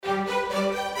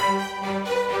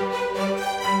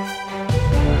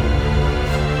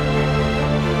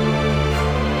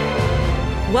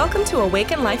Welcome to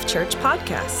Awaken Life Church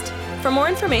podcast. For more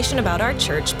information about our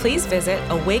church, please visit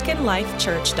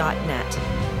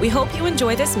awakenlifechurch.net. We hope you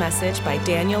enjoy this message by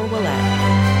Daniel Willett.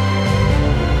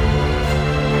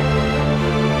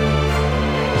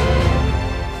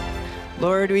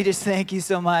 Lord, we just thank you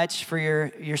so much for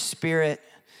your spirit.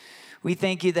 We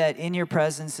thank you that in your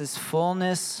presence is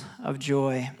fullness of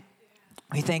joy.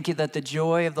 We thank you that the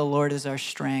joy of the Lord is our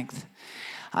strength.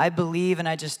 I believe and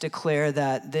I just declare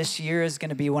that this year is going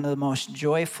to be one of the most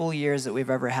joyful years that we've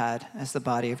ever had as the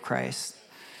body of Christ.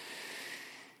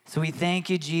 So we thank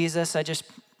you, Jesus. I just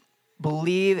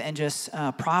believe and just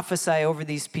prophesy over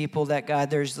these people that, God,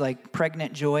 there's like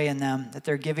pregnant joy in them, that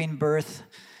they're giving birth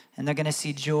and they're going to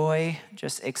see joy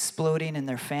just exploding in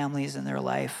their families and their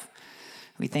life.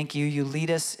 We thank you. You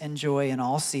lead us in joy in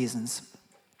all seasons.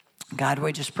 God,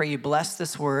 we just pray you bless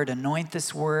this word, anoint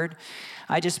this word.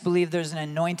 I just believe there's an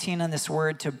anointing on this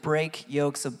word to break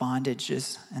yokes of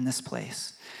bondages in this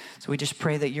place. So we just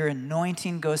pray that your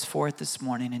anointing goes forth this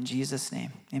morning in Jesus'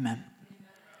 name. Amen.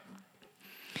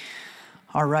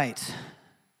 All right.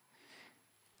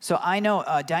 So I know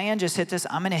Diane just hit this.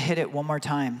 I'm going to hit it one more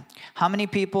time. How many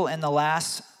people in the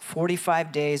last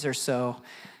 45 days or so,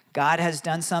 God has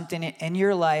done something in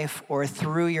your life or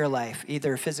through your life,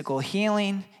 either physical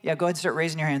healing. Yeah, go ahead and start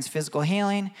raising your hands. Physical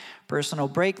healing, personal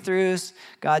breakthroughs.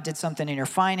 God did something in your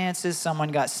finances. Someone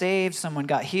got saved. Someone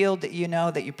got healed that you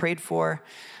know, that you prayed for.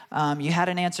 You had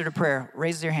an answer to prayer.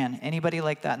 Raise your hand. Anybody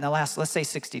like that in the last, let's say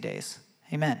 60 days?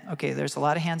 Amen. Okay, there's a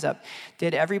lot of hands up.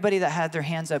 Did everybody that had their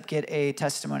hands up get a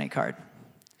testimony card?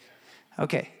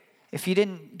 Okay. If you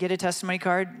didn't get a testimony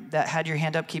card that had your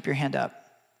hand up, keep your hand up.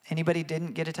 Anybody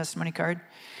didn't get a testimony card?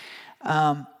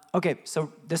 Okay,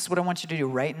 so this is what I want you to do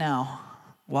right now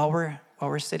while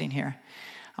we're sitting here.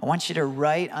 I want you to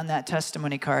write on that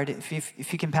testimony card. If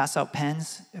you can pass out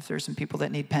pens, if there's some people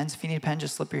that need pens, if you need a pen,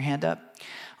 just slip your hand up.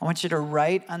 I want you to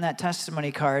write on that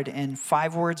testimony card in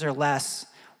 5 words or less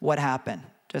what happened.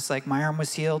 Just like my arm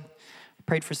was healed,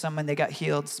 prayed for someone, they got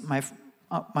healed.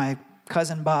 My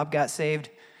cousin Bob got saved.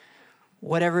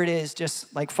 Whatever it is,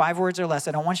 just like 5 words or less.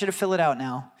 I don't want you to fill it out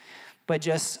now, but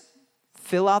just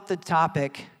fill out the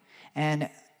topic. And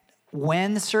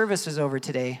when the service is over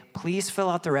today, please fill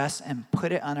out the rest and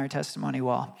put it on our testimony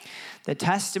wall. The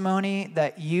testimony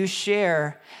that you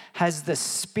share has the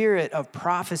spirit of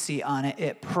prophecy on it.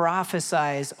 It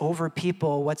prophesies over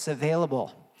people what's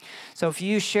available. So if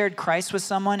you shared Christ with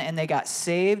someone and they got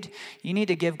saved, you need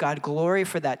to give God glory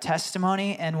for that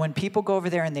testimony. And when people go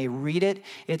over there and they read it,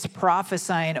 it's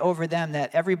prophesying over them that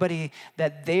everybody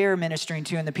that they're ministering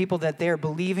to and the people that they're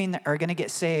believing are going to get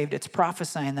saved, it's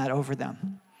prophesying that over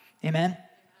them. Amen?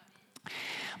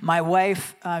 My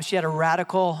wife, she had a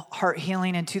radical heart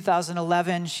healing in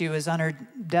 2011. She was on her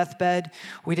deathbed.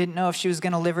 We didn't know if she was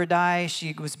going to live or die.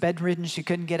 She was bedridden. She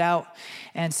couldn't get out.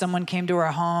 And someone came to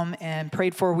our home and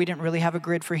prayed for her. We didn't really have a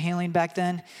grid for healing back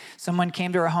then. Someone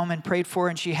came to our home and prayed for her,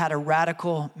 and she had a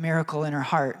radical miracle in her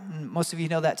heart. And most of you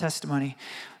know that testimony.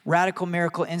 Radical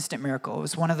miracle, instant miracle. It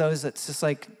was one of those that's just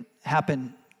like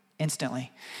happened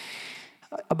instantly.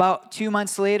 About 2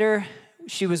 months later,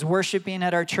 she was worshiping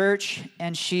at our church,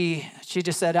 and she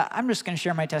just said, I'm just going to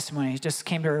share my testimony. It just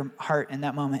came to her heart in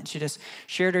that moment. She just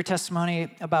shared her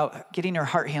testimony about getting her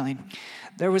heart healing.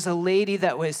 There was a lady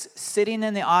that was sitting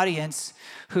in the audience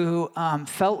who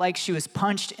felt like she was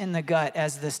punched in the gut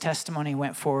as this testimony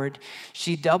went forward.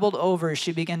 She doubled over.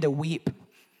 She began to weep.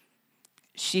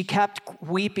 She kept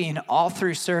weeping all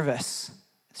through service.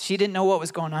 She didn't know what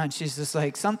was going on. She's just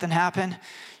like, something happened.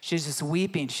 She's just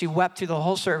weeping. She wept through the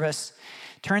whole service.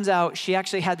 Turns out she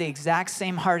actually had the exact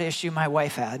same heart issue my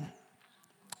wife had.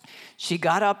 She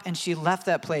got up and she left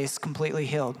that place completely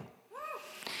healed.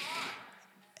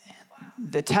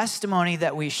 The testimony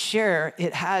that we share,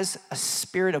 it has a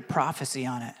spirit of prophecy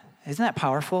on it. Isn't that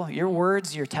powerful? Your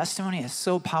words, your testimony is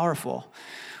so powerful.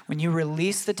 When you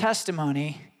release the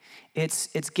testimony,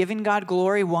 it's giving God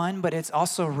glory, one, but it's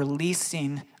also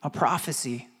releasing a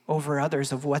prophecy over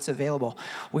others of what's available.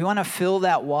 We want to fill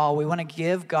that wall. We want to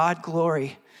give God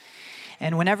glory.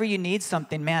 And whenever you need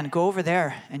something, man, go over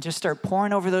there and just start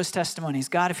pouring over those testimonies.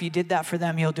 God, if you did that for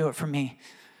them, you'll do it for me.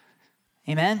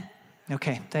 Amen?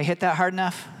 Okay, did I hit that hard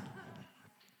enough?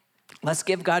 Let's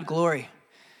give God glory.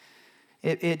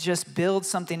 It just builds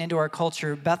something into our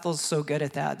culture. Bethel's so good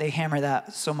at that. They hammer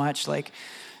that so much, like,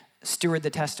 steward the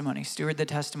testimony, steward the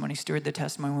testimony, steward the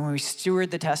testimony. When we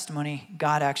steward the testimony,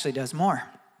 God actually does more.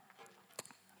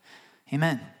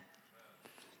 Amen.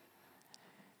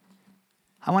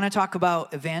 I want to talk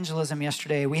about evangelism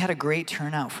yesterday. We had a great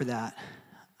turnout for that.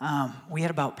 We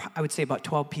had about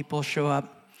 12 people show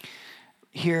up.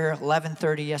 here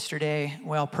 11:30 yesterday.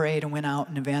 We all prayed and went out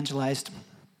and evangelized.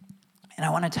 And I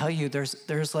want to tell you,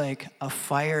 there's like a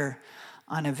fire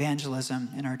on evangelism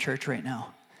in our church right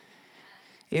now.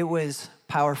 It was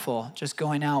powerful just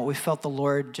going out. We felt the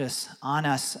Lord just on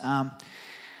us.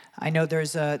 I know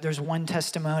there's one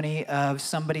testimony of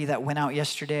somebody that went out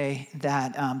yesterday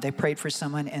that they prayed for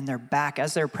someone and their back,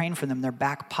 as they were praying for them, their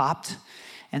back popped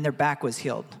and their back was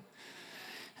healed.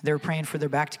 They were praying for their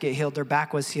back to get healed. Their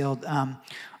back was healed.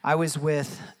 I was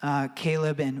with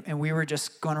Caleb, and we were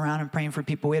just going around and praying for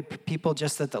people. We had people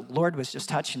just that the Lord was just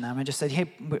touching them. I just said,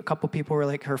 hey, a couple people were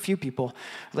like, or a few people,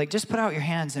 were like, just put out your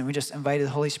hands. And we just invited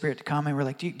the Holy Spirit to come. And we're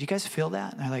like, do you guys feel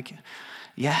that? And they're like,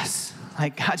 yes.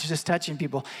 Like, God's just touching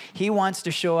people. He wants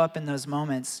to show up in those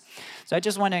moments. So I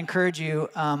just want to encourage you,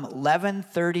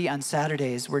 11:30 on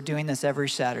Saturdays. We're doing this every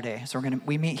Saturday. So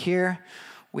we meet here.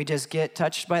 We just get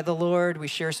touched by the Lord. We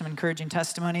share some encouraging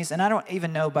testimonies. And I don't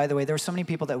even know, by the way, there were so many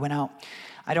people that went out.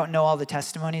 I don't know all the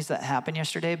testimonies that happened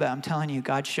yesterday, but I'm telling you,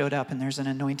 God showed up, and there's an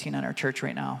anointing on our church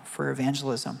right now for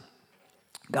evangelism.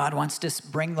 God wants to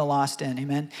bring the lost in,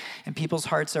 amen? And people's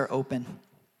hearts are open.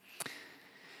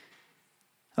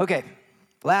 Okay,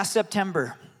 last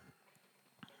September,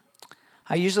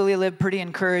 I usually live pretty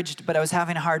encouraged, but I was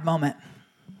having a hard moment.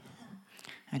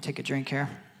 I take a drink here.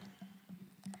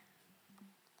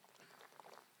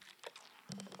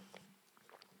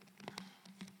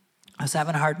 I was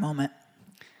having a hard moment.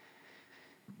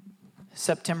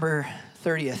 September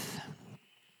 30th.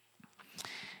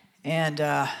 And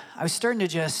I was starting to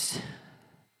just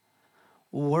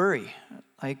worry.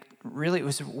 Like, really, it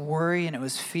was worry and it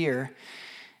was fear.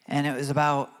 And it was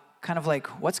about kind of like,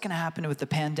 what's going to happen with the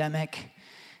pandemic?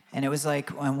 And it was like,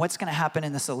 what's going to happen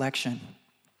in this election?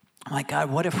 I'm like,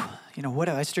 God, what if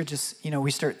I start just,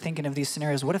 we start thinking of these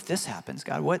scenarios. What if this happens,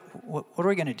 God? What are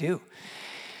we going to do?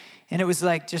 And it was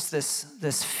like just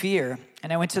this fear.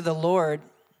 And I went to the Lord,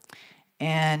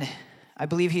 and I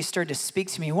believe he started to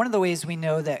speak to me. One of the ways we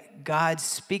know that God's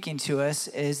speaking to us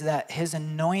is that his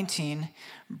anointing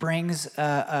brings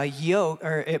a yoke,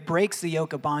 or it breaks the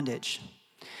yoke of bondage.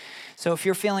 So if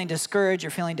you're feeling discouraged, you're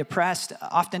feeling depressed,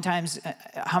 oftentimes,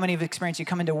 how many have experienced you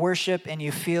come into worship and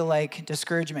you feel like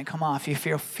discouragement come off, you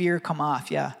feel fear come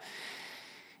off, yeah.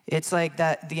 It's like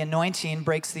that the anointing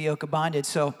breaks the yoke of bondage.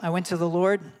 So I went to the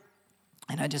Lord,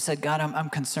 and I just said, God, I'm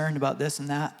concerned about this and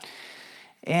that.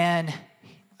 And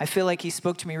I feel like he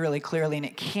spoke to me really clearly, and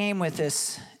it came with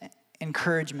this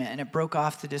encouragement, and it broke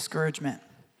off the discouragement.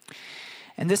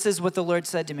 And this is what the Lord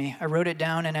said to me. I wrote it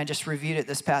down, and I just reviewed it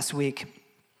this past week.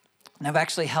 And I've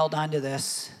actually held on to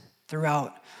this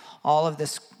throughout all of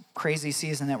this crazy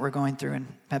season that we're going through and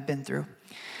have been through.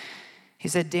 He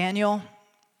said, Daniel,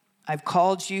 I've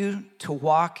called you to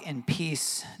walk in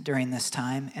peace during this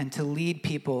time and to lead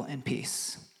people in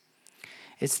peace.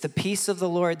 It's the peace of the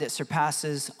Lord that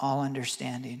surpasses all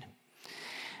understanding.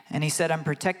 And he said, I'm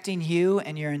protecting you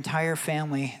and your entire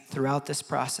family throughout this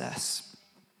process.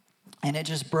 And it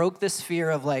just broke this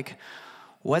fear of like,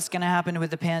 what's going to happen with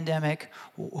the pandemic?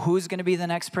 Who's going to be the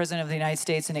next president of the United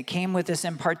States? And it came with this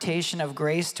impartation of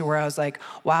grace to where I was like,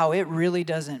 wow, it really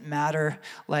doesn't matter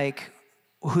like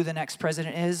who the next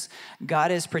president is.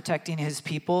 God is protecting his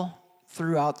people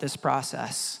throughout this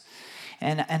process.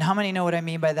 And how many know what I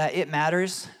mean by that? It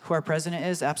matters who our president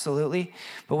is, absolutely.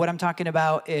 But what I'm talking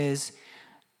about is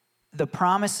the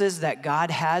promises that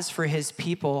God has for his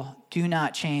people do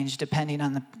not change depending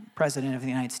on the president of the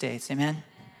United States. Amen?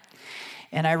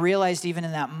 And I realized even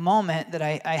in that moment that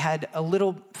I had a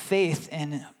little faith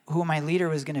in who my leader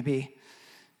was going to be.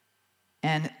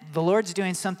 And the Lord's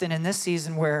doing something in this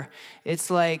season where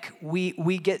it's like we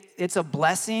get, it's a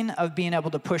blessing of being able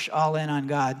to push all in on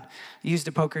God. I used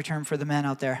a poker term for the men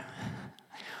out there.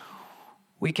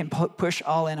 We can push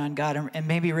all in on God and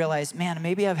maybe realize, man,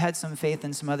 maybe I've had some faith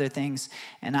in some other things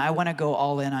and I want to go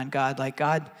all in on God. Like,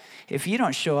 God, if you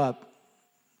don't show up,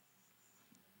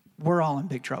 we're all in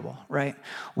big trouble, right?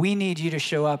 We need you to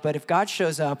show up. But if God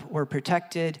shows up, we're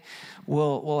protected.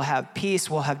 We'll have peace.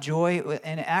 We'll have joy.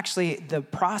 And actually, the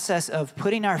process of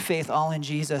putting our faith all in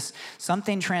Jesus,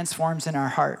 something transforms in our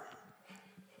heart.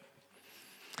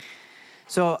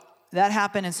 So that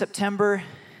happened in September.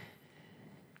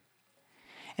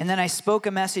 And then I spoke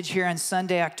a message here on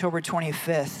Sunday, October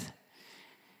 25th.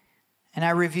 And I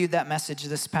reviewed that message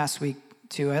this past week.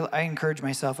 Too. I encourage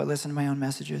myself. I listen to my own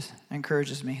messages. It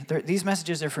encourages me. These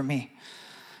messages are for me,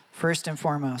 first and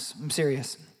foremost. I'm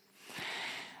serious.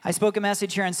 I spoke a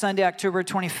message here on Sunday, October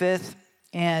 25th,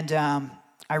 and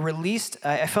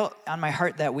I felt on my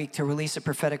heart that week to release a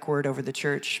prophetic word over the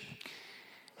church.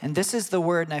 And this is the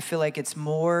word, and I feel like it's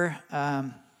more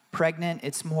pregnant,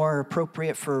 it's more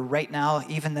appropriate for right now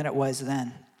even than it was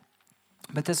then.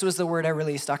 But this was the word I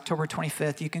released October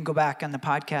 25th. You can go back on the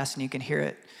podcast and you can hear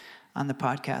it on the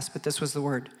podcast. But this was the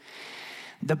word.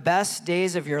 The best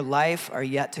days of your life are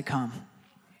yet to come.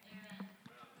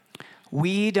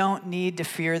 We don't need to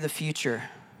fear the future.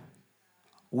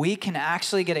 We can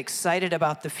actually get excited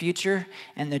about the future,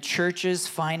 and the church's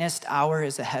finest hour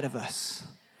is ahead of us.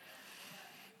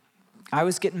 I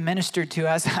was getting ministered to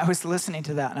as I was listening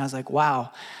to that, and I was like,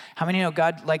 wow. How many know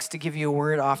God likes to give you a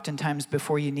word oftentimes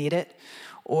before you need it?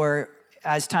 Or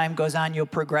as time goes on, you'll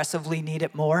progressively need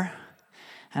it more?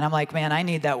 And I'm like, man, I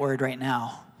need that word right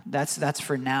now. That's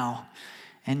for now.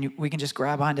 And we can just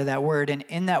grab onto that word. And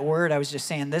in that word, I was just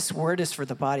saying, this word is for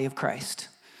the body of Christ.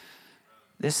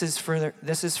 This is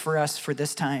for us for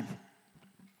this time.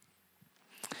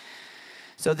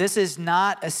 So this is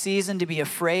not a season to be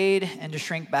afraid and to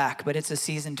shrink back, but it's a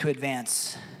season to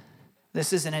advance.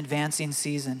 This is an advancing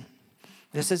season.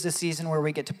 This is a season where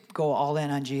we get to go all in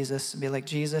on Jesus and be like,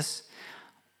 Jesus,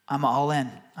 I'm all in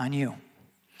on you.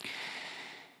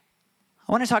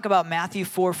 I want to talk about Matthew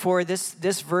 4:4.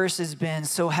 This verse has been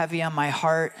so heavy on my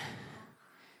heart.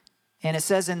 And it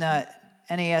says in the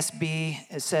NASB,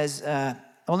 it says,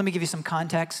 let me give you some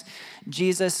context.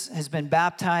 Jesus has been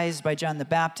baptized by John the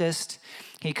Baptist.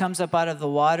 He comes up out of the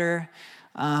water.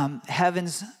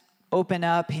 Heavens open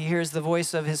up. He hears the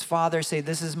voice of his Father say,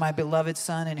 "This is my beloved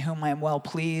Son in whom I am well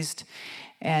pleased."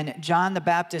 And John the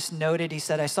Baptist noted, he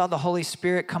said, "I saw the Holy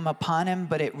Spirit come upon him,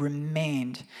 but it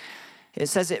remained." It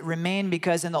says it remained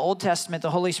because in the Old Testament,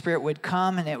 the Holy Spirit would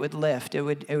come and it would lift. It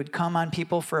would come on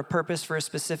people for a purpose, for a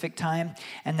specific time,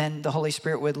 and then the Holy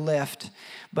Spirit would lift.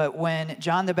 But when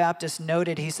John the Baptist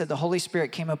noted, he said the Holy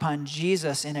Spirit came upon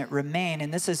Jesus and it remained.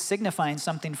 And this is signifying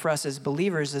something for us as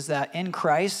believers, is that in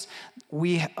Christ,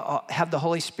 we have the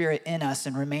Holy Spirit in us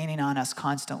and remaining on us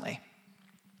constantly.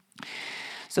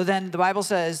 So then the Bible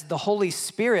says the Holy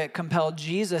Spirit compelled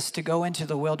Jesus to go into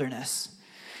the wilderness.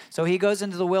 So he goes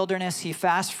into the wilderness, he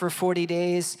fasts for 40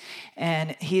 days,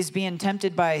 and he's being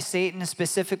tempted by Satan,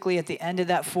 specifically at the end of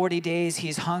that 40 days.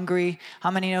 He's hungry.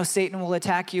 How many know Satan will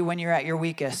attack you when you're at your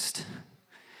weakest?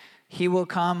 He will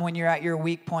come when you're at your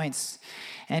weak points.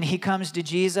 And he comes to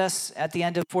Jesus at the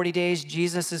end of 40 days.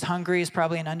 Jesus is hungry is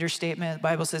probably an understatement. The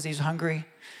Bible says he's hungry.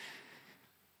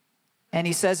 And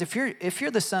he says, if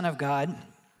you're the Son of God,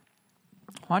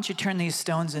 why don't you turn these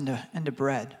stones into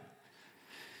bread?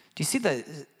 Do you see the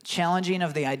challenging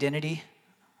of the identity?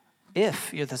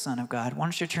 If you're the Son of God, why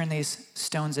don't you turn these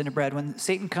stones into bread? When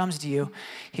Satan comes to you,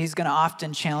 he's going to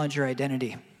often challenge your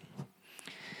identity.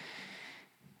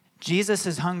 Jesus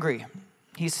is hungry.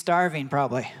 He's starving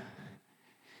probably.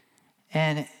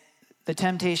 And the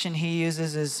temptation he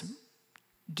uses is,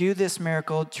 do this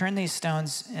miracle, turn these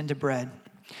stones into bread.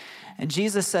 And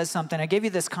Jesus says something. I gave you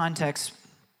this context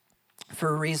for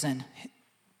a reason.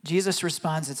 Jesus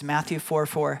responds, it's Matthew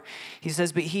 4:4. He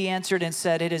says, but he answered and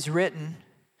said, it is written,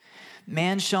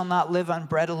 man shall not live on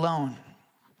bread alone,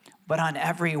 but on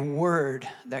every word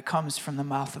that comes from the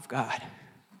mouth of God.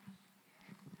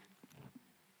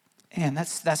 And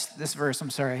that's this verse, I'm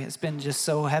sorry. It's been just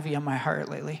so heavy on my heart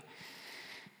lately.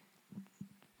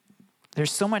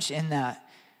 There's so much in that.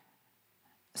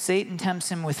 Satan tempts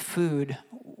him with food.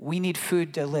 We need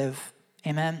food to live.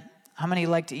 Amen? How many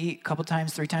like to eat a couple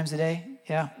times, 3 times a day?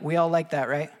 Yeah, we all like that,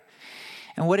 right?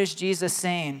 And what is Jesus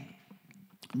saying?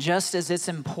 Just as it's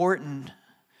important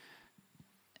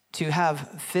to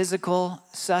have physical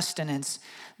sustenance,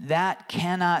 that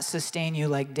cannot sustain you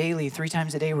like daily, 3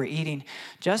 times a day we're eating.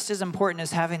 Just as important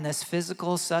as having this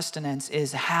physical sustenance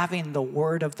is having the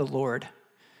word of the Lord.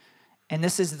 And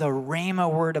this is the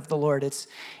Rhema word of the Lord.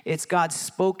 It's God's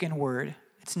spoken word.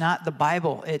 It's not the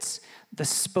Bible, it's the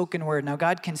spoken word. Now,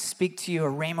 God can speak to you a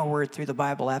rhema word through the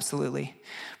Bible, absolutely.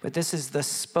 But this is the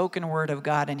spoken word of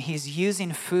God, and he's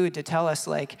using food to tell us,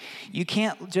 like, you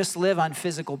can't just live on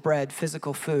physical bread,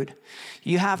 physical food.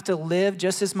 You have to live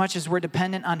just as much as we're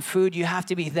dependent on food. You have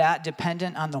to be that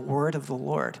dependent on the word of the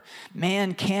Lord.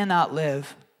 Man cannot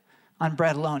live on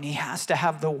bread alone. He has to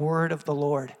have the word of the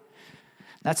Lord.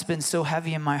 That's been so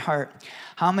heavy in my heart.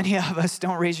 How many of us,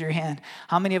 don't raise your hand,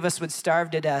 how many of us would starve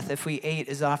to death if we ate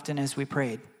as often as we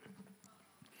prayed?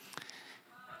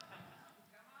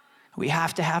 We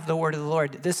have to have the word of the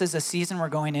Lord. This is a season we're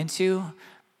going into.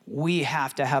 We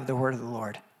have to have the word of the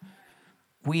Lord.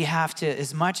 We have to,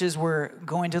 as much as we're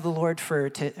going to the Lord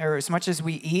or as much as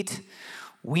we eat,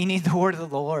 we need the word of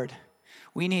the Lord.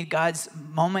 We need God's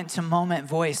moment-to-moment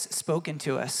voice spoken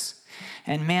to us.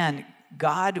 And man,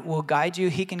 God will guide you.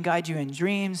 He can guide you in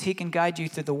dreams. He can guide you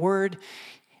through the word.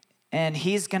 And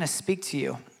he's going to speak to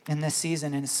you. in this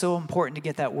season, and it's so important to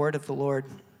get that word of the Lord.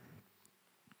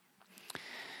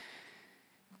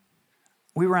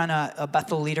 We were on a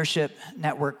Bethel Leadership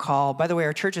Network call. By the way,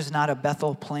 our church is not a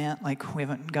Bethel plant. Like, we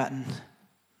haven't gotten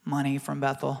money from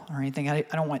Bethel or anything. I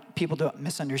don't want people to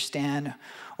misunderstand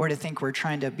or to think we're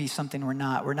trying to be something we're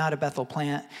not. We're not a Bethel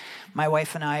plant. My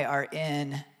wife and I are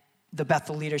in the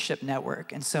Bethel Leadership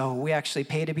Network. And so we actually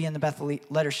pay to be in the Bethel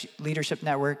Leadership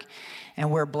Network. And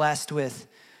we're blessed with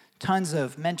tons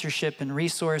of mentorship and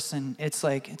resource. And it's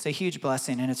a huge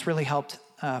blessing. And it's really helped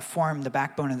form the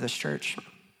backbone of this church.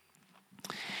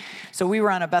 So we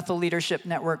were on a Bethel Leadership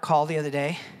Network call the other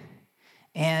day,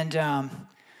 and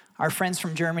our friends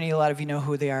from Germany, a lot of you know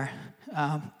who they are,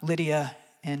 Lydia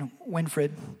and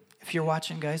Winfred. If you're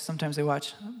watching, guys, sometimes they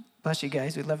watch. Bless you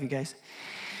guys, we love you guys.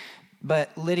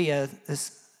 But Lydia,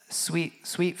 this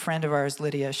sweet friend of ours,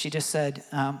 Lydia, she just said,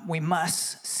 we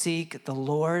must seek the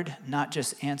Lord, not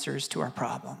just answers to our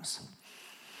problems.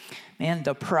 Man,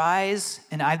 the prize,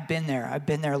 and I've been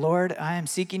there. Lord, I am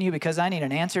seeking you because I need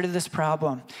an answer to this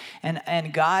problem.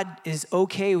 And God is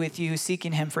okay with you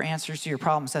seeking him for answers to your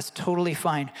problems. That's totally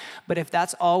fine. But if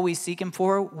that's all we seek him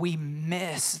for, we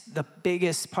miss the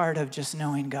biggest part of just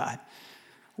knowing God.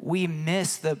 We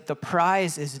miss the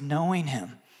prize is knowing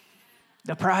him.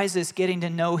 The prize is getting to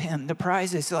know him. The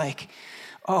prize is like,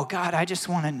 oh God, I just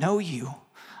want to know you.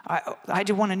 I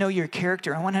just want to know your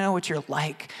character. I want to know what you're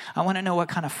like. I want to know what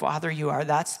kind of father you are.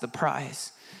 That's the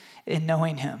prize in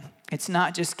knowing him. It's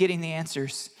not just getting the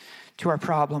answers to our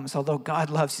problems, although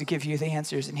God loves to give you the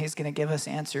answers and he's going to give us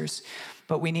answers.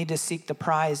 But we need to seek the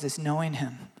prize is knowing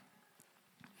him.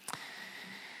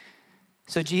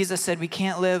 So Jesus said we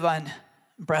can't live on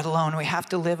bread alone. We have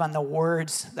to live on the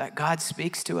words that God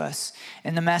speaks to us.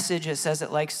 In the Message, it says it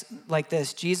like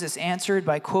this. Jesus answered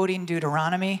by quoting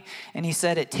Deuteronomy, and he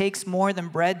said, it takes more than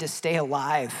bread to stay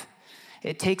alive.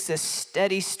 It takes a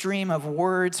steady stream of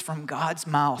words from God's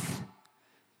mouth.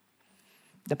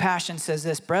 The Passion says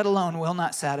this, bread alone will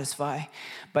not satisfy,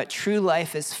 but true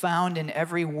life is found in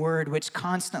every word which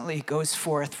constantly goes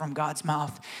forth from God's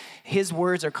mouth. His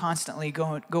words are constantly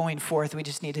going forth. We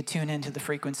just need to tune into the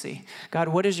frequency. God,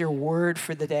 what is your word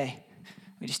for the day?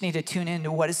 We just need to tune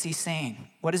into what is he saying?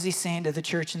 What is he saying to the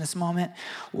church in this moment?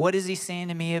 What is he saying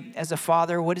to me as a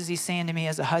father? What is he saying to me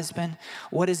as a husband?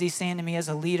 What is he saying to me as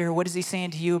a leader? What is he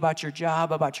saying to you about your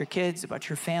job, about your kids, about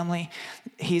your family?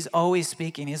 He's always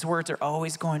speaking. His words are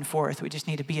always going forth. We just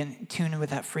need to be in tune with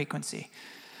that frequency,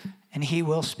 and he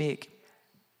will speak.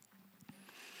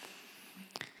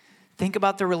 Think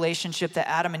about the relationship that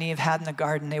Adam and Eve had in the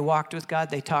garden. They walked with God.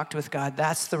 They talked with God.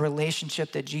 That's the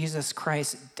relationship that Jesus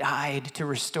Christ died to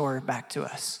restore back to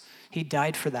us. He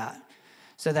died for that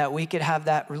so that we could have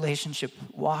that relationship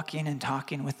walking and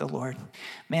talking with the Lord.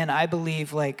 Man, I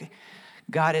believe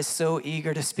God is so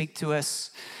eager to speak to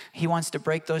us. He wants to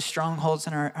break those strongholds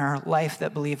in our life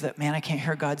that believe that, man, I can't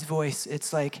hear God's voice.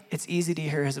 It's easy to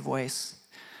hear his voice.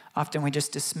 Often we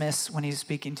just dismiss when he's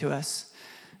speaking to us.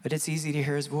 But it's easy to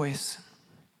hear his voice.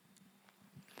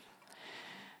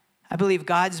 I believe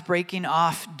God's breaking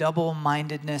off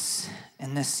double-mindedness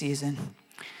in this season.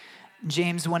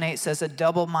 James 1:8 says, a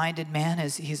double-minded man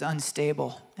he's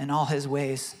unstable in all his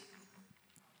ways.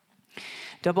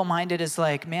 Double-minded is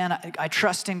like, man, I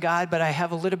trust in God, but I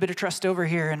have a little bit of trust over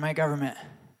here in my government.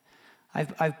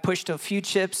 I've pushed a few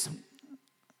chips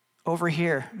over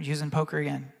here, using poker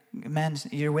again. Men,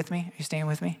 you're with me? Are you staying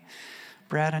with me?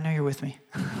 Brad, I know you're with me.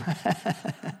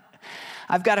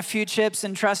 I've got a few chips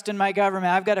and trust in my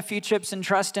government. I've got a few chips and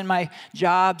trust in my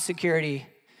job security.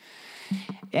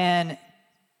 And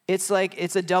it's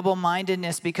a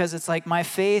double-mindedness because it's like my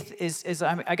faith is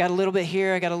I got a little bit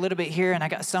here, I got a little bit here, and I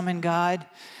got some in God.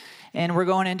 And we're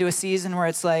going into a season where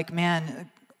it's like,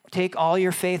 man, take all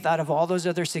your faith out of all those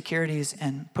other securities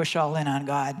and push all in on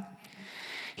God.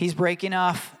 He's breaking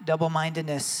off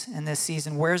double-mindedness in this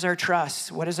season. Where's our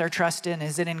trust? What is our trust in?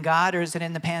 Is it in God or is it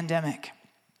in the pandemic?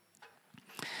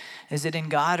 Is it in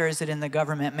God or is it in the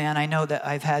government? Man, I know that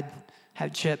I've had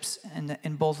chips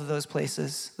in both of those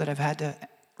places that I've had to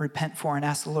repent for and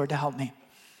ask the Lord to help me.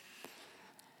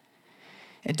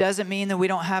 It doesn't mean that we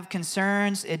don't have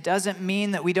concerns. It doesn't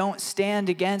mean that we don't stand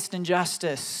against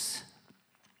injustice.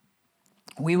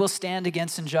 We will stand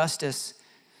against injustice.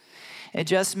 It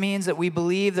just means that we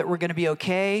believe that we're going to be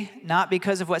okay, not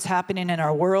because of what's happening in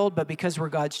our world, but because we're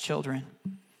God's children.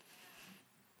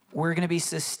 We're going to be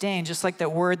sustained, just like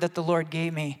that word that the Lord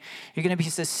gave me. You're going to be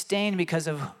sustained because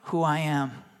of who I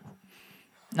am,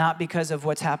 not because of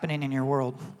what's happening in your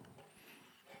world.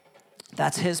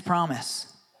 That's his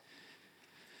promise.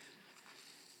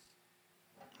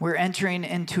 We're entering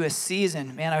into a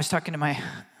season. Man, I was talking to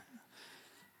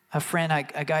a friend,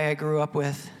 a guy I grew up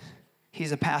with,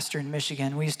 he's a pastor in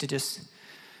Michigan. We used to just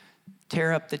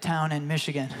tear up the town in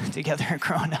Michigan together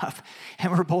growing up.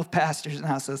 And we're both pastors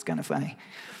now, so it's kind of funny.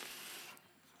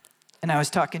 And I was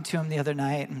talking to him the other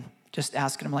night and just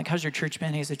asking him, like, how's your church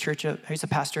been? He's a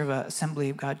pastor of an Assembly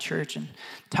of God church in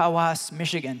Tawas,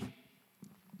 Michigan.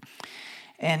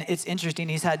 And it's interesting,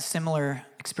 he's had similar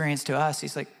experience to us.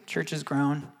 He's like, church has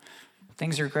grown,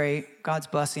 things are great, God's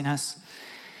blessing us.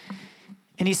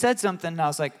 And he said something, and I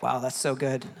was like, wow, that's so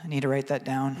good. I need to write that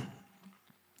down.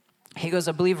 He goes,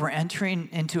 I believe we're entering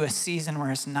into a season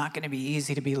where it's not going to be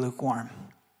easy to be lukewarm.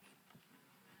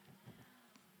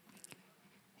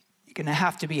 You're going to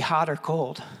have to be hot or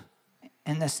cold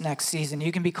in this next season.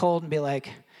 You can be cold and be like,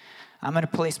 I'm going to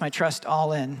place my trust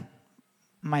all in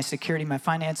my security, my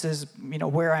finances,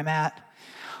 where I'm at.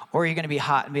 Or you're going to be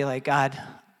hot and be like, God,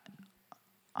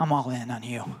 I'm all in on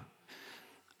you.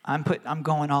 I'm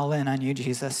going all in on you,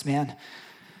 Jesus, man.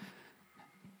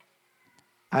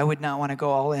 I would not want to go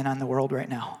all in on the world right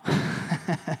now.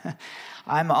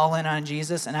 I'm all in on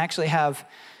Jesus and actually have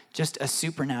just a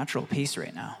supernatural peace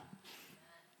right now.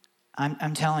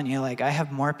 I'm telling you, like, I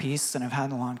have more peace than I've had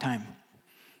in a long time.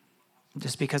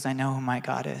 Just because I know who my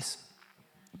God is.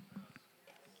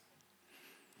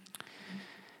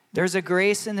 There's a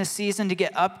grace in this season to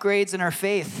get upgrades in our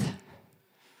faith.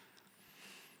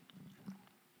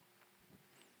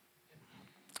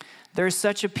 There's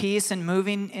such a peace in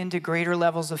moving into greater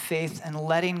levels of faith and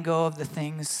letting go of the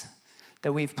things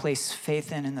that we've placed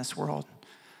faith in this world.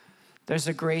 There's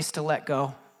a grace to let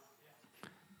go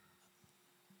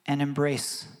and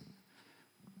embrace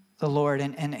the Lord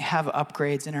and have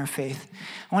upgrades in our faith.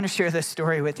 I want to share this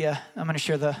story with you. I'm going to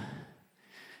share the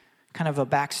kind of a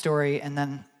backstory and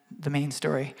then the main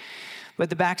story. But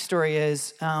the backstory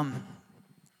is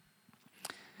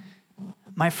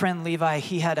my friend Levi,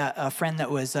 he had a friend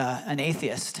that was an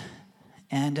atheist.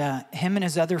 And him and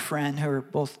his other friend, who were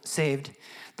both saved,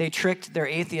 they tricked their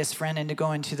atheist friend into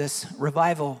going to this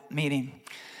revival meeting.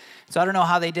 So I don't know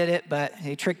how they did it, but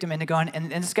they tricked him into going.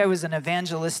 And this guy was an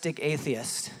evangelistic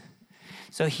atheist.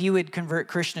 So he would convert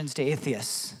Christians to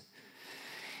atheists.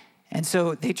 And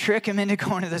so they trick him into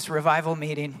going to this revival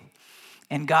meeting.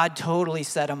 And God totally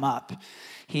set him up.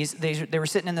 They were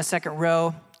sitting in the second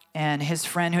row. And his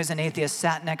friend, who's an atheist,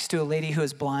 sat next to a lady who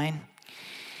was blind.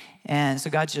 And so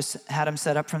God just had him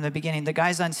set up from the beginning. The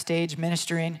guy's on stage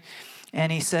ministering.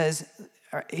 And he says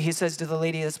to the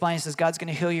lady that's blind, he says, God's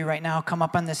going to heal you right now. Come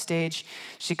up on the stage.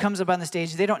 She comes up on the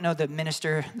stage. They don't know the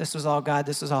minister. This was all God.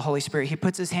 This was all Holy Spirit. He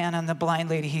puts his hand on the blind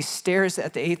lady. He stares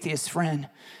at the atheist friend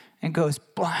and goes,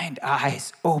 blind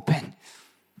eyes open.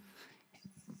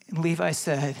 And Levi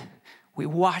said, we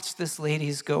watched this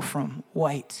lady's go from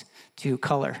white to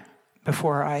color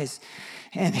before our eyes.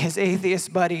 And his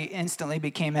atheist buddy instantly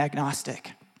became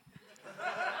agnostic.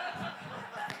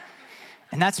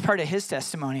 And that's part of his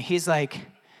testimony. He's like,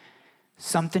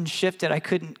 something shifted. I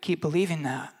couldn't keep believing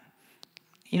that.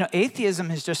 Atheism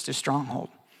is just a stronghold.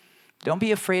 Don't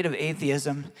be afraid of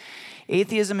atheism.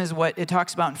 Atheism is what it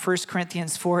talks about in 1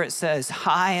 Corinthians 4. It says,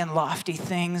 high and lofty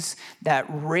things that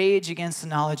rage against the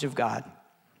knowledge of God.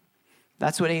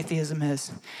 That's what atheism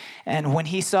is. And when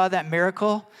he saw that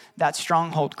miracle, that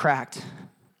stronghold cracked.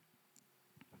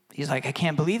 He's like, I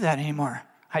can't believe that anymore.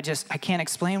 I can't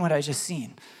explain what I just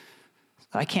seen.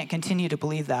 I can't continue to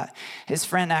believe that. His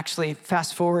friend actually,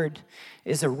 fast forward,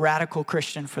 is a radical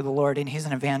Christian for the Lord, and he's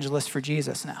an evangelist for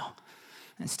Jesus now,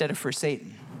 instead of for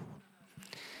Satan.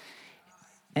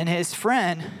 And his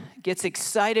friend gets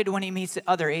excited when he meets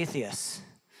other atheists.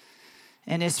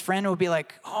 And his friend will be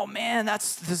like, oh man,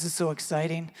 this is so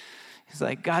exciting. He's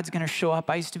like, God's going to show up.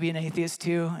 I used to be an atheist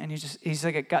too. And he's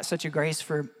like, got such a grace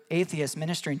for atheists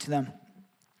ministering to them.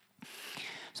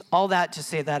 So all that to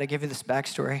say that, I give you this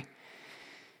backstory.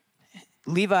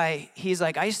 Levi, he's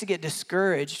like, I used to get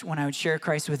discouraged when I would share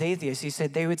Christ with atheists. He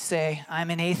said, they would say, I'm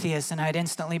an atheist, and I'd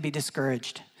instantly be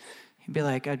discouraged. I'd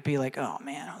be like, oh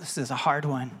man, this is a hard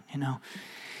one,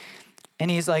 And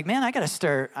he's like, man, I got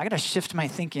to shift my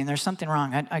thinking. There's something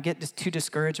wrong. I get too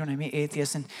discouraged when I meet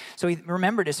atheists. And so he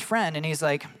remembered his friend, and he's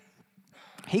like,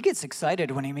 he gets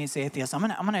excited when he meets atheists. I'm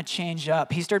gonna change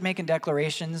up. He started making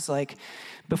declarations like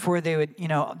before they would,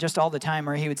 just all the time,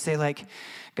 where he would say like,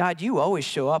 God, you always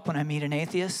show up when I meet an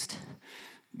atheist.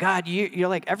 God, you're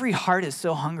like, every heart is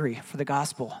so hungry for the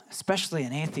gospel, especially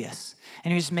an atheist.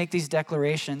 And he would just make these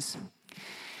declarations.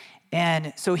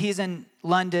 And so he's in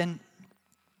London,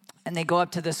 and they go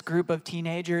up to this group of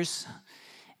teenagers,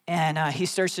 and he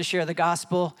starts to share the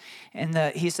gospel. And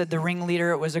he said the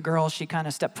ringleader, it was a girl. She kind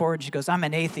of stepped forward. She goes, I'm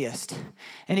an atheist.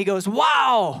 And he goes,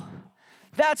 wow,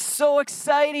 that's so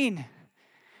exciting.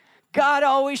 God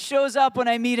always shows up when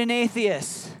I meet an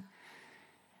atheist.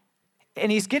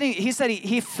 And he said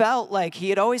he felt like he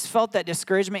had always felt that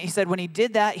discouragement. He said when he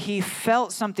did that, he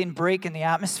felt something break in the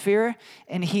atmosphere,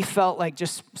 and he felt like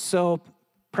just so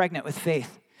pregnant with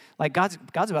faith. Like God's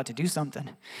about to do something.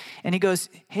 And he goes,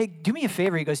 hey, do me a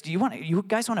favor. He goes, you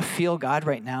guys want to feel God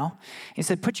right now? He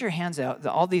said, put your hands out.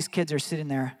 All these kids are sitting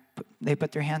there. They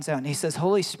put their hands out. And he says,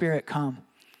 Holy Spirit, come.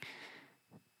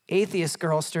 Atheist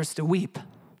girl starts to weep.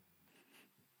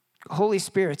 Holy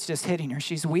Spirit's just hitting her.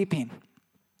 She's weeping.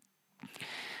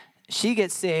 She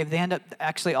gets saved. They end up,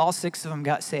 actually all 6 of them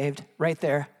got saved right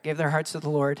there, gave their hearts to the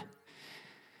Lord.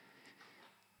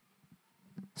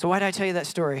 So why did I tell you that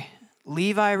story?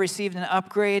 Levi received an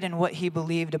upgrade in what he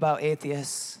believed about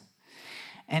atheists.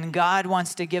 And God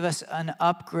wants to give us an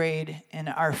upgrade in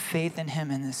our faith in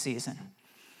him in this season.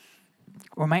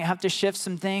 We might have to shift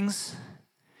some things.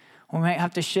 We might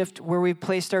have to shift where we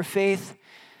placed our faith.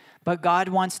 But God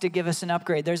wants to give us an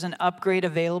upgrade. There's an upgrade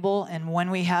available. And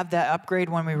when we have that upgrade,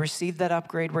 when we receive that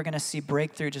upgrade, we're going to see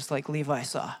breakthrough just like Levi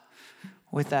saw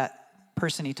with that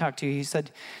person he talked to. He said,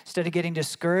 instead of getting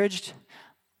discouraged,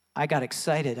 I got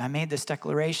excited. I made this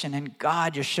declaration, and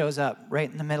God just shows up right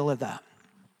in the middle of that.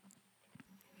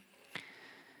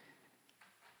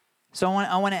 So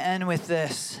I want to end with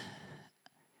this.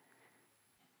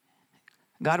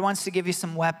 God wants to give you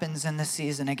some weapons in this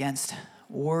season against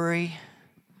worry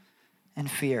and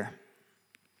fear.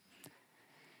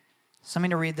 So I'm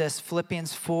going to read this,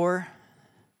 Philippians 4,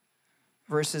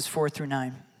 verses 4 through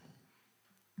 9.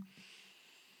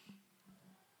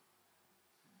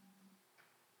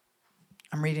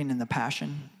 I'm reading in the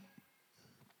Passion.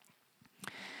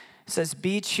 It says,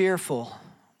 be cheerful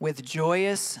with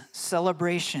joyous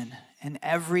celebration in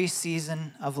every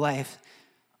season of life.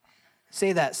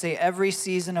 Say that. Say every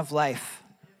season of life.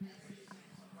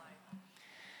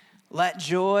 Let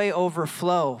joy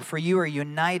overflow, for you are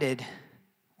united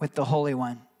with the Holy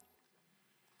One.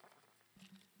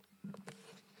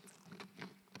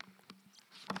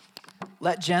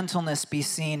 Let gentleness be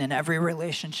seen in every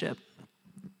relationship,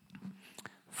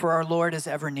 for our Lord is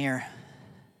ever near.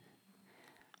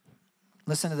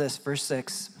 Listen to this, verse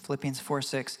 6, Philippians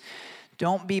 4:6.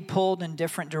 Don't be pulled in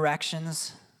different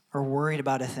directions or worried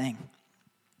about a thing.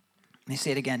 Let me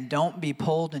say it again. Don't be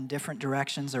pulled in different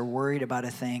directions or worried about a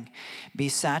thing. Be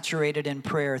saturated in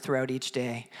prayer throughout each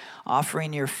day,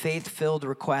 offering your faith-filled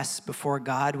requests before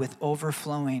God with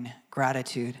overflowing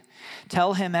gratitude.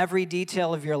 Tell him every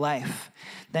detail of your life.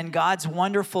 Then God's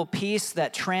wonderful peace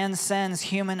that transcends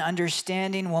human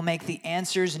understanding will make the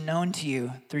answers known to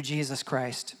you through Jesus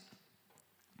Christ.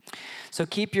 So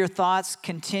keep your thoughts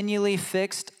continually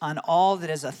fixed on all that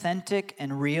is authentic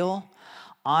and real,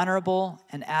 honorable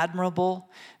and admirable,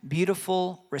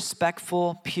 beautiful,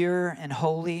 respectful, pure and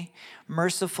holy,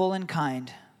 merciful and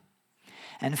kind.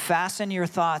 And fasten your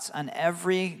thoughts on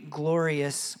every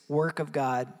glorious work of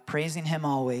God, praising him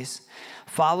always.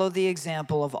 Follow the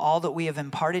example of all that we have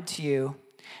imparted to you,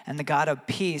 and the God of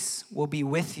peace will be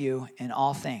with you in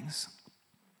all things.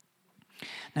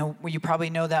 Now, you probably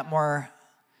know that more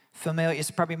familiar. It's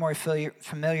probably more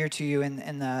familiar to you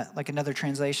in the like another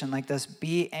translation like this.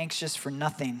 Be anxious for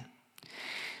nothing,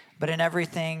 but in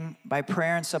everything, by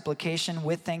prayer and supplication,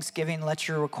 with thanksgiving, let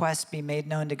your requests be made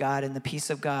known to God, and the peace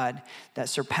of God that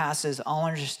surpasses all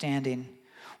understanding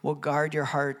will guard your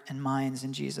heart and minds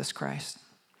in Jesus Christ.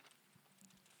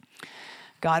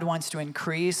 God wants to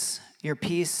increase your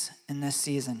peace in this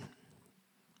season.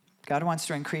 God wants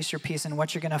to increase your peace, and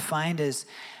what you're going to find is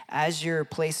as you're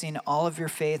placing all of your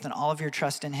faith and all of your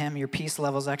trust in him, your peace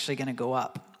level is actually going to go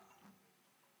up.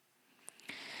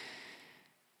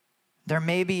 There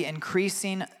may be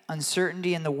increasing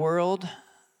uncertainty in the world,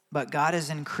 but God is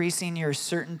increasing your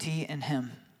certainty in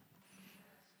him.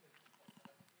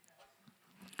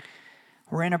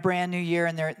 We're in a brand new year,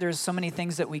 and there's so many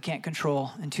things that we can't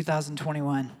control in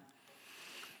 2021.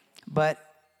 But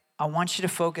what I want you to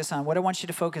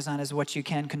focus on is what you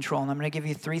can control. And I'm going to give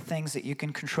you 3 things that you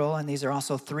can control, and these are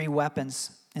also 3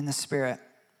 weapons in the Spirit.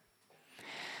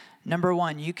 Number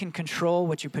 1, you can control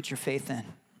what you put your faith in.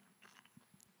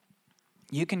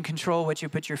 You can control what you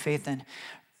put your faith in.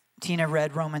 Tina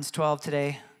read Romans 12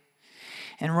 today.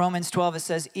 In Romans 12, it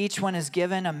says, each one is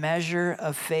given a measure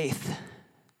of faith.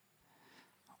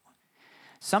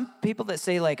 Some people that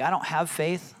say, like, I don't have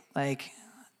faith, like,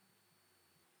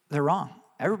 they're wrong.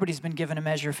 Everybody's been given a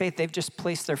measure of faith. They've just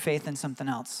placed their faith in something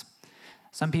else.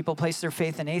 Some people place their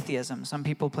faith in atheism. Some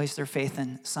people place their faith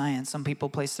in science. Some people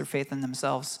place their faith in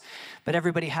themselves. But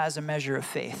everybody has a measure of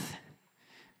faith.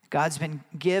 God's been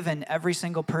given every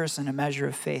single person a measure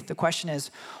of faith. The question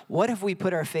is, what have we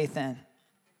put our faith in?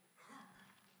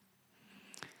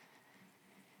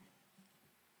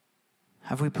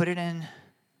 Have we put it in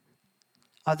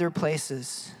other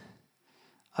places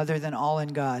other than all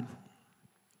in God?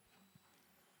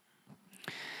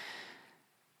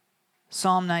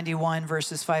 Psalm 91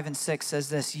 verses 5 and 6 says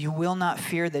this, "You will not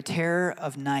fear the terror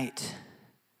of night,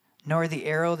 nor the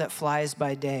arrow that flies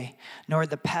by day, nor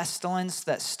the pestilence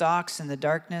that stalks in the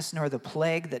darkness, nor the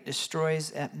plague that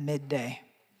destroys at midday."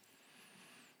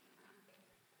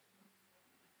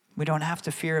 We don't have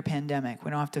to fear a pandemic.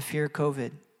 We don't have to fear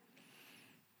COVID.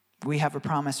 We have a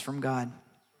promise from God.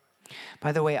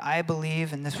 By the way, I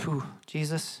believe in this,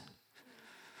 Jesus.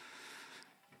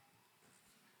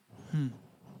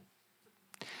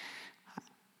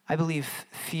 I believe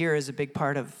fear is a big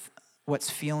part of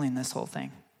what's fueling this whole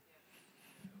thing.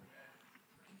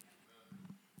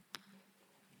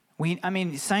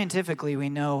 Scientifically, we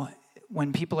know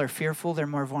when people are fearful, they're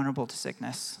more vulnerable to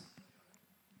sickness.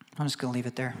 I'm just going to leave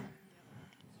it there.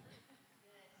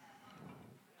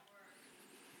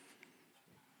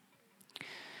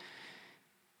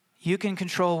 You can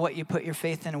control what you put your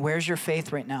faith in. Where's your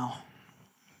faith right now?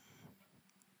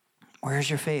 Where's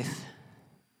your faith?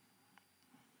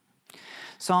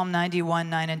 Psalm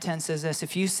 91, 9 and 10 says this,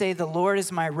 "If you say the Lord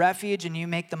is my refuge and you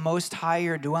make the Most High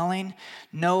your dwelling,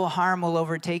 no harm will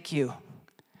overtake you.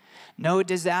 No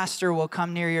disaster will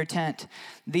come near your tent."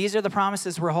 These are the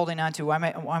promises we're holding on to. Why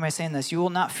am I saying this? You will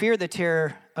not fear the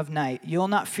terror of night. You will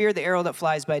not fear the arrow that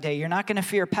flies by day. You're not going to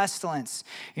fear pestilence.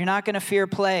 You're not going to fear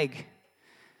plague.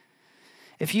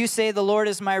 If you say the Lord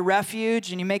is my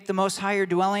refuge and you make the Most High your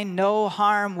dwelling, no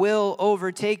harm will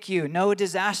overtake you. No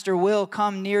disaster will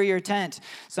come near your tent.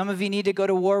 Some of you need to go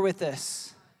to war with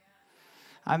this.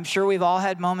 I'm sure we've all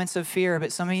had moments of fear,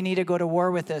 but some of you need to go to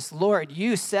war with this. Lord,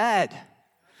 you said.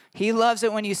 He loves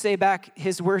it when you say back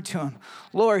his word to him.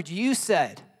 Lord, you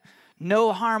said,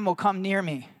 no harm will come near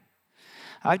me.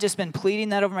 I've just been pleading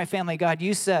that over my family. God,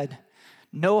 you said,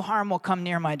 no harm will come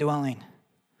near my dwelling.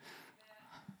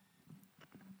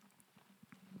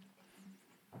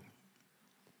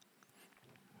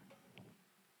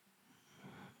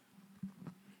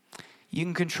 You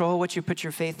can control what you put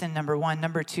your faith in, number one.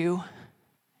 Number two,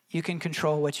 you can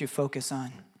control what you focus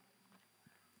on.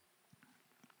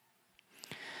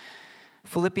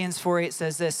 Philippians 4:8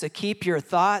 says this, "So keep your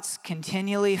thoughts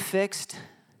continually fixed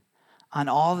on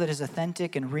all that is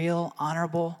authentic and real,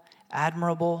 honorable,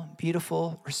 admirable,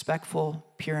 beautiful, respectful,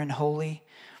 pure and holy,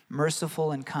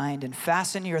 merciful and kind, and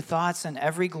fasten your thoughts on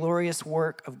every glorious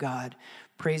work of God,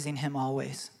 praising him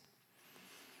always."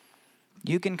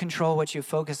 You can control what you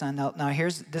focus on. Now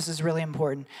this is really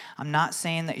important. I'm not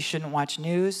saying that you shouldn't watch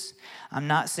news. I'm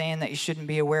not saying that you shouldn't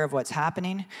be aware of what's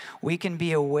happening. We can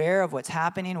be aware of what's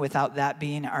happening without that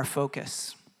being our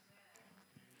focus.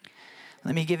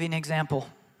 Let me give you an example.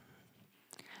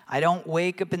 I don't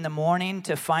wake up in the morning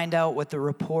to find out what the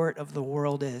report of the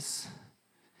world is.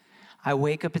 I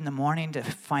wake up in the morning to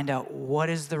find out what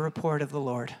is the report of the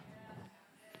Lord.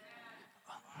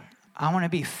 I want to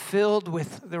be filled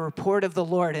with the report of the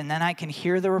Lord, and then I can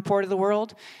hear the report of the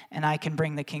world, and I can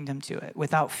bring the kingdom to it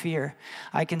without fear.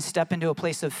 I can step into a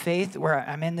place of faith where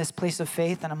I'm in this place of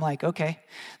faith, and I'm like, okay,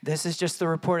 this is just the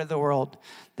report of the world.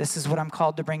 This is what I'm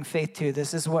called to bring faith to.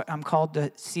 This is what I'm called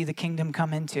to see the kingdom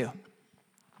come into.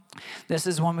 This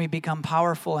is when we become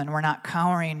powerful, and we're not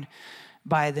cowering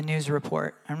by the news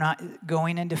report. I'm not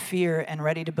going into fear and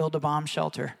ready to build a bomb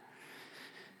shelter.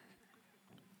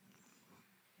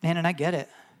 Man, and I get it.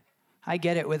 I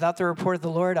get it. Without the report of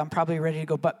the Lord, I'm probably ready to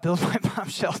go build my bomb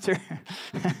shelter.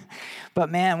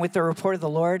 But man, with the report of the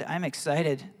Lord, I'm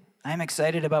excited. I'm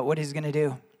excited about what he's going to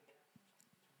do.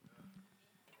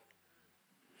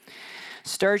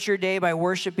 Start your day by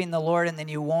worshiping the Lord, and then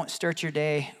you won't start your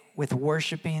day with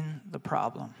worshiping the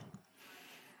problem.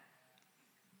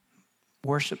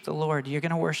 Worship the Lord. You're going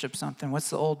to worship something.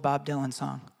 What's the old Bob Dylan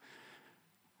song?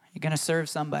 You're going to serve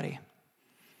somebody.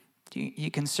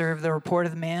 You can serve the report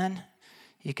of the man.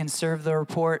 You can serve the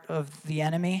report of the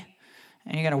enemy.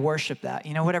 And you're going to worship that.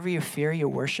 You know, whatever you fear, you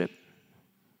worship.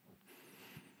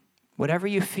 Whatever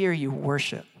you fear, you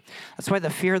worship. That's why the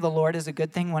fear of the Lord is a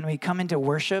good thing. When we come into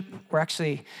worship, we're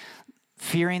actually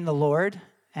fearing the Lord.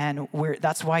 And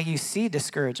that's why you see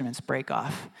discouragements break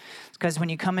off. It's because when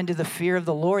you come into the fear of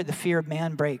the Lord, the fear of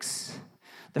man breaks.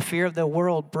 The fear of the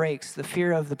world breaks. The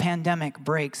fear of the pandemic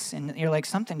breaks. And you're like,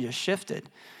 something just shifted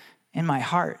in my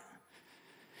heart.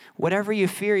 Whatever you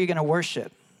fear, you're going to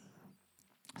worship.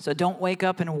 So don't wake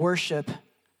up and worship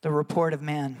the report of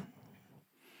man.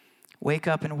 Wake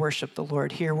up and worship the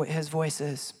Lord. Hear what his voice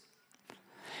is.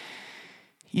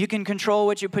 You can control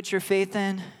what you put your faith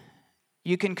in.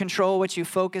 You can control what you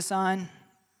focus on.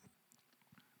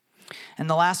 And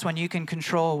the last one, you can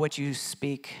control what you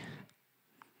speak.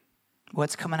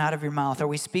 What's coming out of your mouth? Are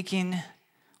we speaking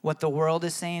what the world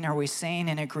is saying? Are we saying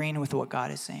and agreeing with what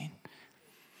God is saying?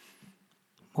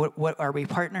 What are we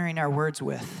partnering our words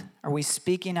with? Are we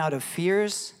speaking out of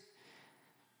fears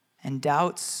and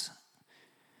doubts?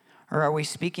 Or are we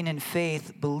speaking in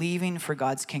faith, believing for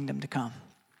God's kingdom to come?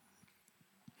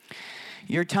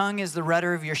 Your tongue is the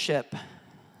rudder of your ship.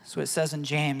 That's what it says in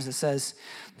James. It says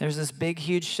there's this big,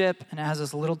 huge ship, and it has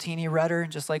this little teeny rudder,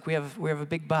 just like we have a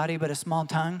big body but a small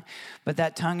tongue. But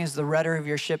that tongue is the rudder of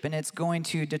your ship, and it's going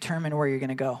to determine where you're going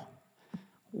to go,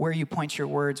 where you point your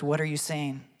words. What are you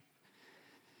saying?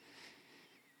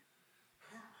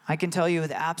 I can tell you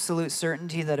with absolute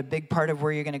certainty that a big part of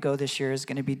where you're going to go this year is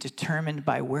going to be determined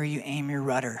by where you aim your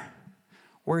rudder.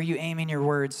 Where are you aiming your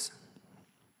words?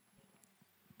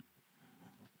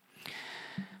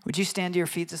 Would you stand to your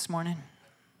feet this morning?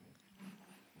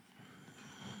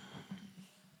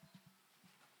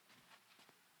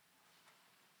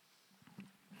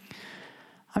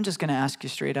 I'm just going to ask you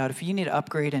straight out, if you need to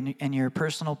upgrade in your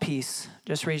personal peace,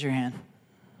 just raise your hand.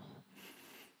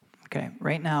 Okay,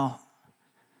 right now,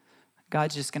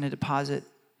 God's just going to deposit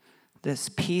this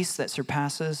peace that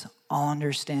surpasses all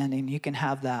understanding. You can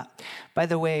have that. By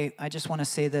the way, I just want to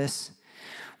say this.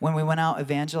 When we went out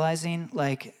evangelizing,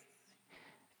 it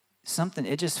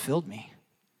just filled me.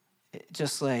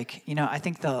 Just I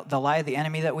think the lie of the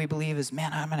enemy that we believe is,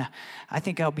 man, I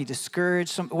think I'll be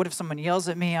discouraged. What if someone yells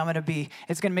at me?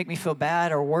 It's going to make me feel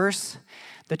bad or worse.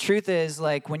 The truth is,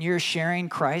 when you're sharing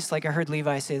Christ, I heard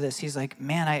Levi say this. He's like,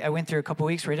 man, I went through a couple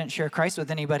weeks where I didn't share Christ with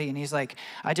anybody. And he's like,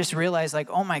 I just realized,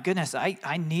 oh my goodness,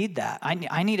 I need that.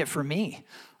 I need it for me.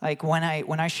 When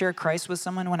I share Christ with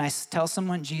someone, when I tell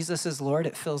someone Jesus is Lord,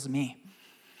 it fills me.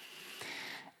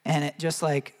 And it just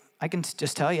I can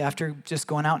just tell you, after just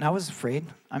going out, and I was afraid.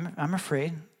 I'm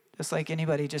afraid, just like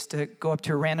anybody, just to go up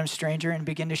to a random stranger and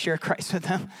begin to share Christ with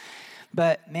them.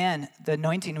 But man, the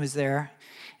anointing was there.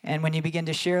 And when you begin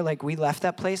to share, we left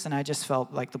that place, and I just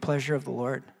felt the pleasure of the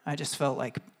Lord. I just felt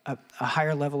a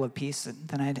higher level of peace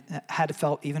than I had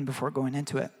felt even before going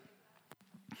into it.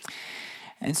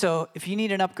 And so if you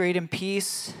need an upgrade in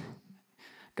peace,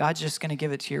 God's just going to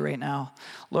give it to you right now.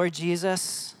 Lord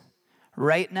Jesus,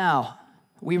 right now,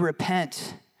 we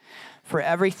repent for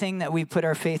everything that we put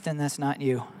our faith in that's not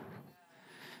you.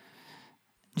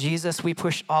 Jesus, we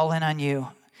push all in on you.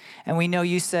 And we know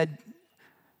you said,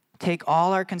 take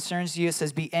all our concerns to you. It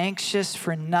says, be anxious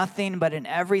for nothing, but in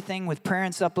everything with prayer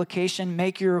and supplication,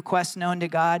 make your requests known to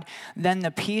God. Then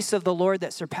the peace of the Lord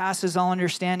that surpasses all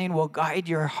understanding will guide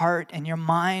your heart and your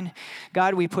mind.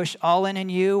 God, we push all in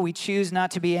you. We choose not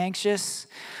to be anxious.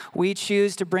 We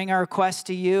choose to bring our requests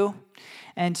to you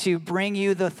and to bring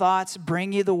you the thoughts,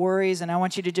 bring you the worries. And I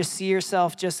want you to just see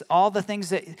yourself, just all the things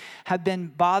that have been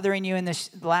bothering you in this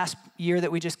last year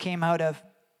that we just came out of.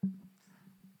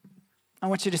 I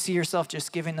want you to see yourself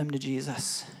just giving them to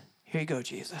Jesus. Here you go,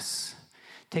 Jesus.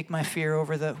 Take my fear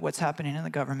over what's happening in the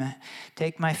government.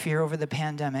 Take my fear over the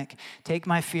pandemic. Take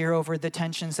my fear over the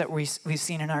tensions that we've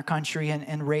seen in our country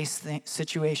and race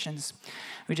situations.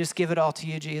 We just give it all to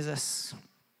you, Jesus.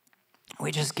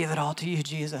 We just give it all to you,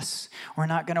 Jesus. We're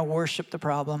not going to worship the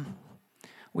problem.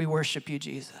 We worship you,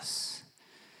 Jesus.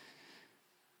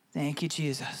 Thank you,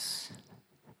 Jesus.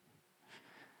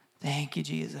 Thank you,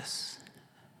 Jesus.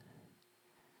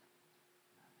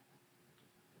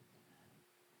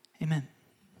 Amen.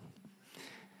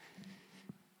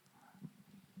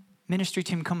 Ministry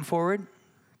team, come forward.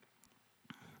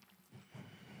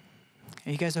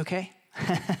 Are you guys okay?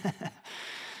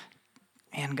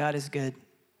 Man, God is good.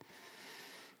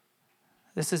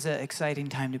 This is an exciting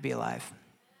time to be alive.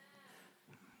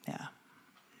 Yeah.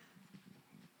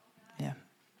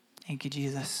 Thank you,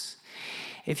 Jesus.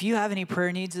 If you have any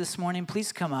prayer needs this morning,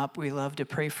 please come up. We love to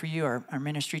pray for you. Our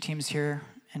ministry team's here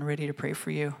and ready to pray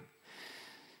for you.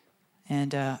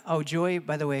 And, Joy,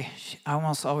 by the way, I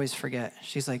almost always forget.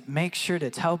 She's like, make sure to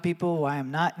tell people why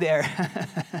I'm not there.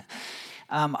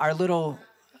 Our little,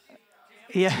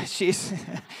 she's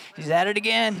at it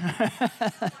again.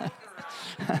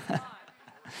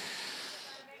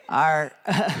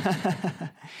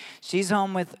 She's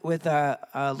home with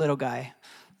a little guy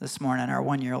this morning, our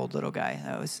 1-year-old little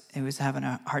guy. He was having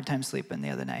a hard time sleeping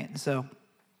the other night. And so,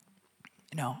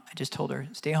 I just told her,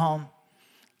 stay home.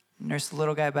 Nurse the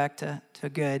little guy back to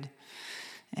good.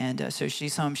 And so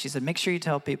she's home. She said, make sure you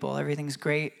tell people everything's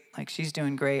great. She's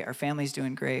doing great. Our family's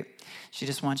doing great. She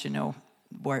just wants you to know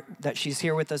that she's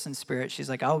here with us in spirit. She's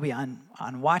like, I'll be on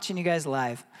watching you guys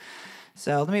live.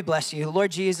 So let me bless you.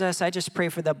 Lord Jesus, I just pray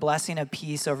for the blessing of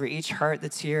peace over each heart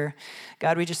that's here.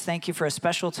 God, we just thank you for a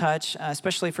special touch,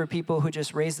 especially for people who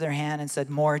just raised their hand and said,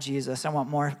 more Jesus. I want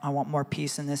more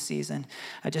peace in this season.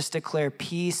 I just declare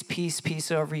peace, peace,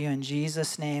 peace over you in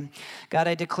Jesus' name. God,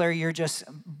 I declare you're just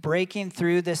breaking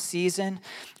through this season.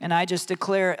 And I just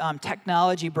declare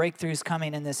technology breakthroughs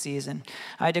coming in this season.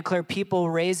 I declare people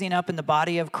raising up in the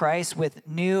body of Christ with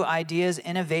new ideas,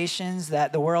 innovations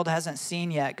that the world hasn't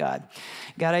seen yet, God.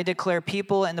 God, I declare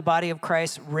people in the body of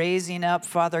Christ raising up,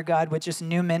 Father God, with just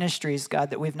new ministries, God,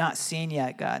 that we've not seen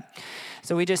yet, God.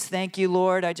 So we just thank you,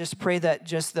 Lord. I just pray that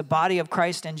just the body of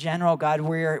Christ in general, God,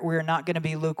 we're not going to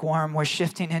be lukewarm. We're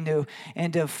shifting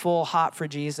into full hot for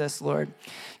Jesus, Lord.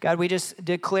 God, we just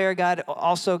declare, God,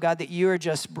 also, God, that you are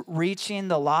just reaching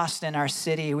the lost in our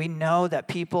city. We know that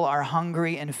people are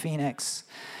hungry in Phoenix.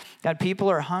 God, people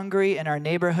are hungry in our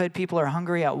neighborhood. People are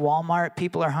hungry at Walmart.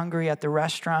 People are hungry at the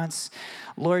restaurants.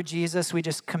 Lord Jesus, we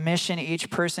just commission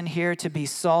each person here to be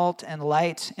salt and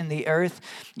light in the earth.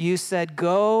 You said,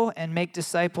 go and make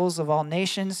disciples of all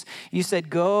nations. You said,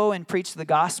 go and preach the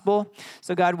gospel.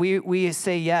 So God, we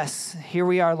say, yes, here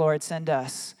we are, Lord, send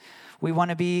us. We want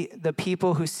to be the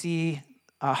people who see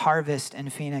a harvest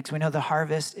in Phoenix. We know the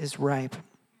harvest is ripe.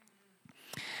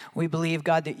 We believe,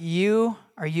 God, that you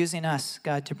are using us,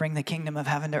 God, to bring the kingdom of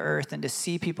heaven to earth and to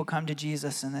see people come to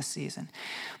Jesus in this season.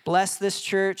 Bless this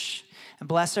church and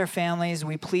bless our families.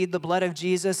 We plead the blood of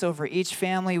Jesus over each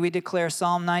family. We declare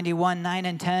Psalm 91, 9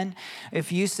 and 10.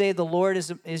 If you say the Lord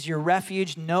is your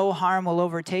refuge, no harm will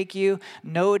overtake you.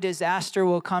 No disaster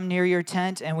will come near your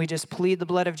tent. And we just plead the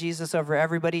blood of Jesus over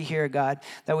everybody here, God,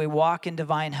 that we walk in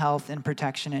divine health and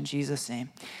protection in Jesus' name.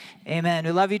 Amen.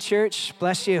 We love you, church.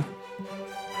 Bless you.